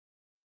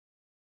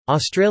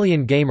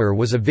Australian Gamer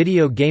was a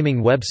video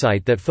gaming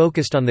website that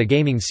focused on the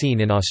gaming scene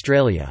in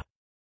Australia.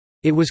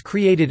 It was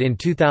created in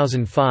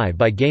 2005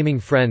 by gaming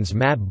friends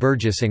Matt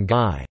Burgess and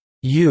Guy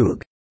Hugh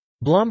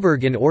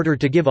Blomberg in order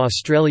to give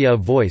Australia a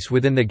voice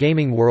within the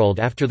gaming world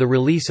after the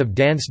release of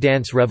Dance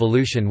Dance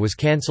Revolution was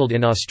cancelled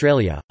in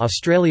Australia.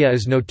 Australia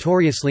is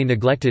notoriously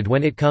neglected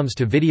when it comes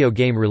to video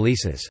game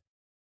releases.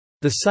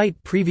 The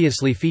site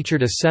previously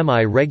featured a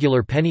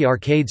semi-regular penny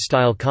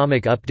arcade-style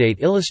comic update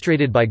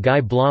illustrated by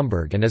Guy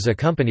Blomberg and is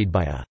accompanied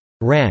by a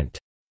rant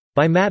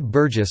by Matt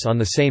Burgess on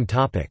the same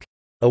topic.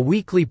 A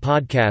weekly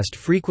podcast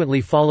frequently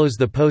follows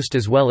the post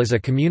as well as a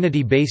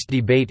community-based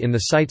debate in the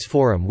site's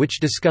forum which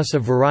discuss a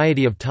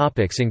variety of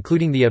topics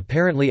including the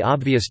apparently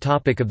obvious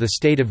topic of the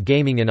state of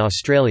gaming in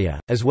Australia,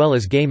 as well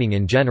as gaming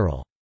in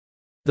general.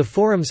 The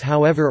forums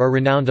however are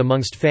renowned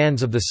amongst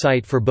fans of the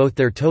site for both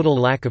their total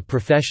lack of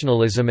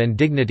professionalism and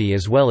dignity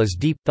as well as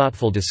deep,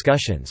 thoughtful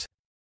discussions.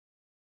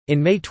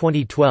 In May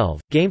 2012,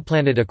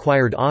 GamePlanet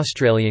acquired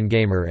Australian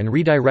Gamer and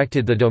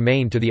redirected the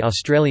domain to the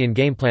Australian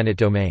GamePlanet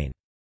domain.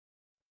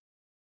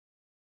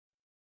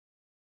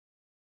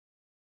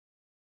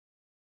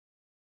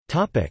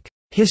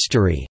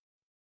 History.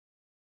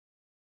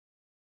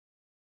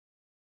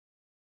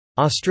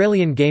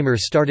 Australian Gamer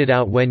started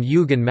out when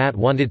Hugh and Matt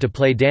wanted to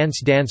play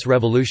Dance Dance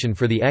Revolution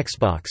for the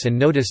Xbox and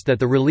noticed that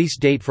the release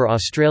date for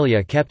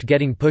Australia kept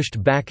getting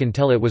pushed back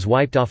until it was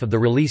wiped off of the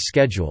release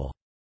schedule.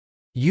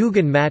 Hugh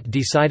and Matt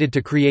decided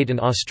to create an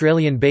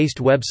Australian-based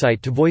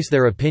website to voice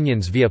their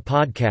opinions via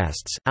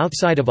podcasts.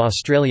 Outside of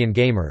Australian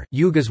Gamer,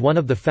 Hugh is one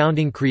of the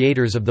founding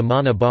creators of the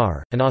Mana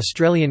Bar, an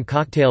Australian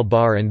cocktail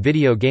bar and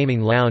video gaming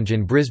lounge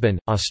in Brisbane,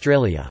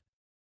 Australia.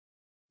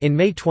 In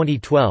May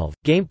 2012,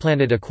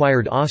 GamePlanet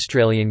acquired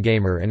Australian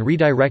Gamer and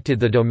redirected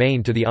the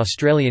domain to the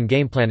Australian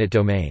GamePlanet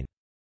domain.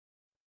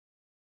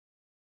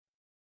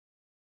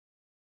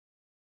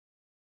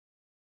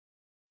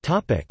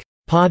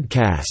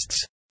 Podcasts.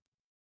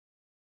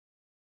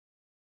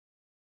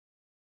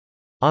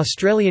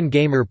 Australian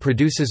Gamer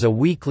produces a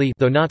weekly,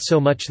 though not so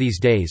much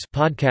these days,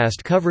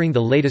 podcast covering the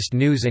latest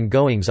news and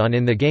goings-on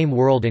in the game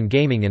world and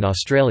gaming in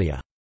Australia.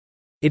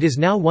 It is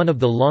now one of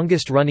the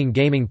longest-running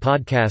gaming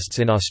podcasts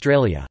in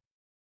Australia.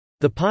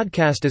 The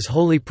podcast is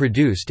wholly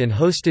produced and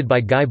hosted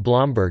by Guy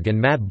Blomberg and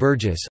Matt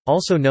Burgess,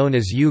 also known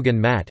as Hugh and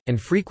Matt,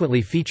 and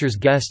frequently features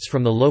guests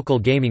from the local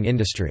gaming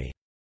industry.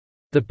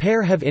 The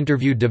pair have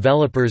interviewed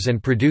developers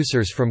and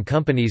producers from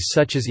companies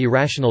such as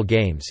Irrational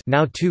Games,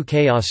 now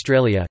 2K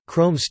Australia,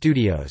 Chrome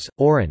Studios,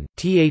 Orin,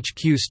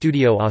 THQ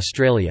Studio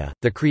Australia,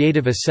 The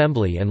Creative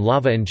Assembly and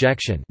Lava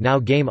Injection, now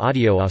Game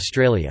Audio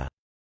Australia.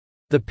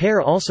 The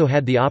pair also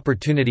had the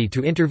opportunity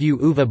to interview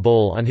Uwe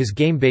Boll on his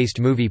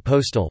game-based movie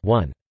Postal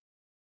 1.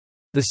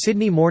 The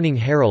Sydney Morning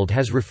Herald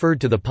has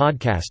referred to the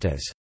podcast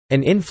as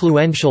an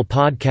influential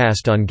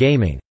podcast on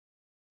gaming.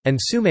 And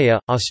Sumaya,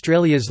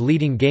 Australia's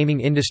leading gaming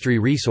industry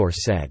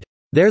resource said,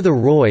 "They're the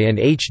Roy and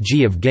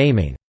HG of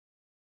gaming,"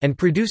 and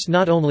produce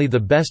not only the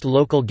best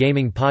local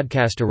gaming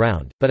podcast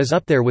around, but is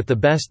up there with the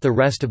best the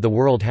rest of the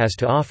world has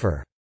to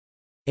offer.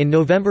 In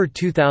November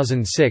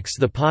 2006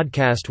 the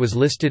podcast was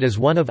listed as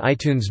one of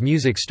iTunes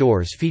Music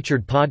Store's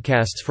featured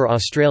podcasts for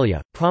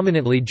Australia,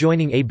 prominently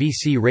joining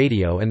ABC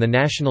Radio and the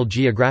National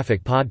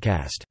Geographic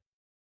podcast.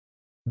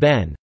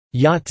 Ben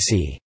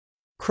Yahtzee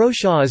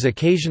Croshaw is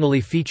occasionally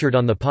featured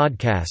on the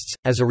podcasts,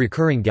 as a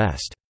recurring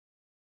guest.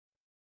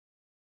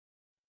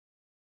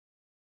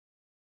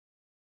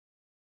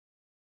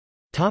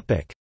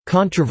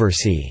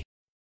 Controversy.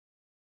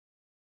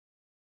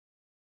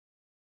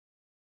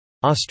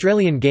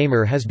 Australian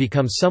Gamer has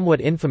become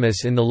somewhat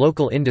infamous in the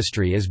local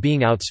industry as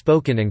being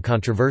outspoken and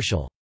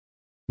controversial.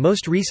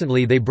 Most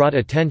recently they brought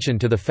attention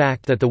to the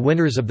fact that the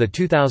winners of the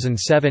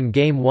 2007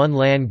 Game 1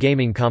 LAN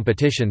gaming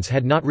competitions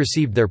had not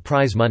received their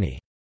prize money.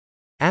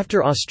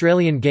 After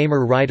Australian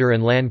Gamer writer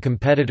and LAN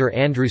competitor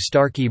Andrew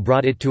Starkey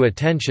brought it to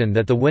attention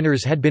that the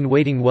winners had been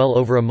waiting well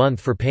over a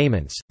month for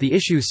payments, the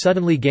issue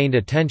suddenly gained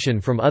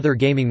attention from other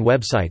gaming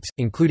websites,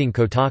 including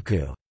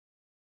Kotaku.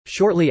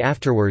 Shortly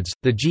afterwards,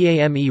 the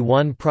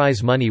GAME1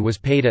 prize money was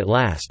paid at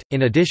last.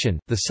 In addition,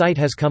 the site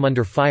has come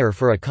under fire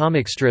for a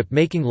comic strip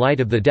making light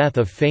of the death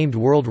of famed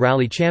World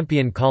Rally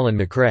champion Colin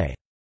McRae.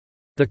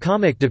 The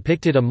comic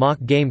depicted a mock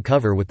game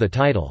cover with the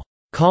title,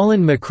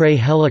 "Colin McRae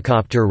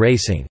Helicopter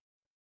Racing."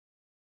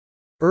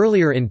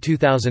 Earlier in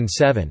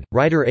 2007,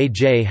 writer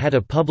AJ had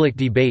a public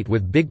debate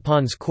with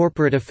BigPond's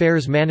corporate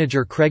affairs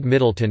manager Craig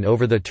Middleton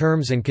over the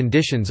terms and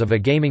conditions of a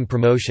gaming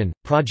promotion,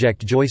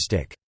 Project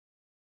Joystick.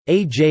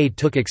 AJ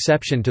took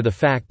exception to the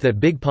fact that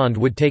BigPond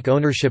would take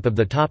ownership of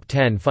the top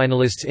 10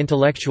 finalists'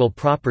 intellectual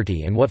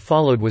property, and what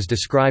followed was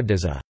described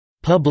as a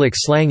public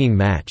slanging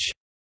match.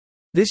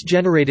 This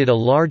generated a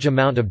large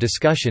amount of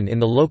discussion in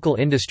the local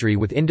industry,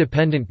 with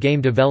independent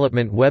game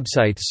development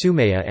website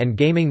Sumaya and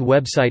gaming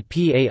website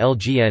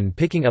PALGN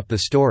picking up the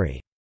story.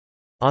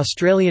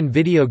 Australian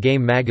video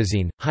game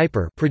magazine,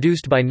 Hyper,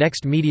 produced by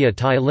Next Media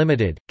Thai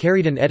Limited,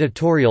 carried an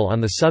editorial on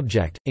the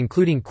subject,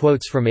 including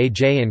quotes from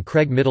AJ and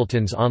Craig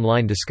Middleton's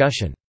online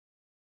discussion.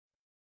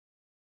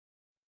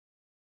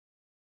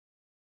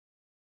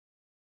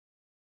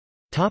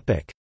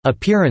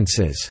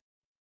 Appearances.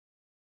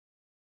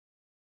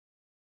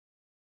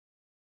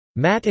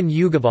 Matt and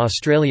Hugh of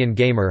Australian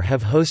Gamer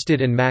have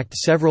hosted and macked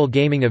several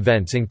gaming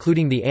events,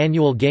 including the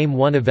annual Game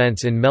 1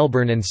 events in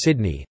Melbourne and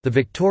Sydney. The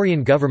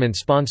Victorian government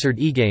sponsored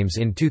eGames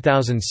in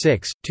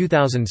 2006,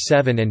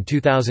 2007 and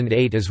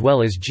 2008, as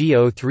well as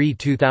Go3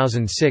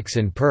 2006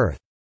 in Perth.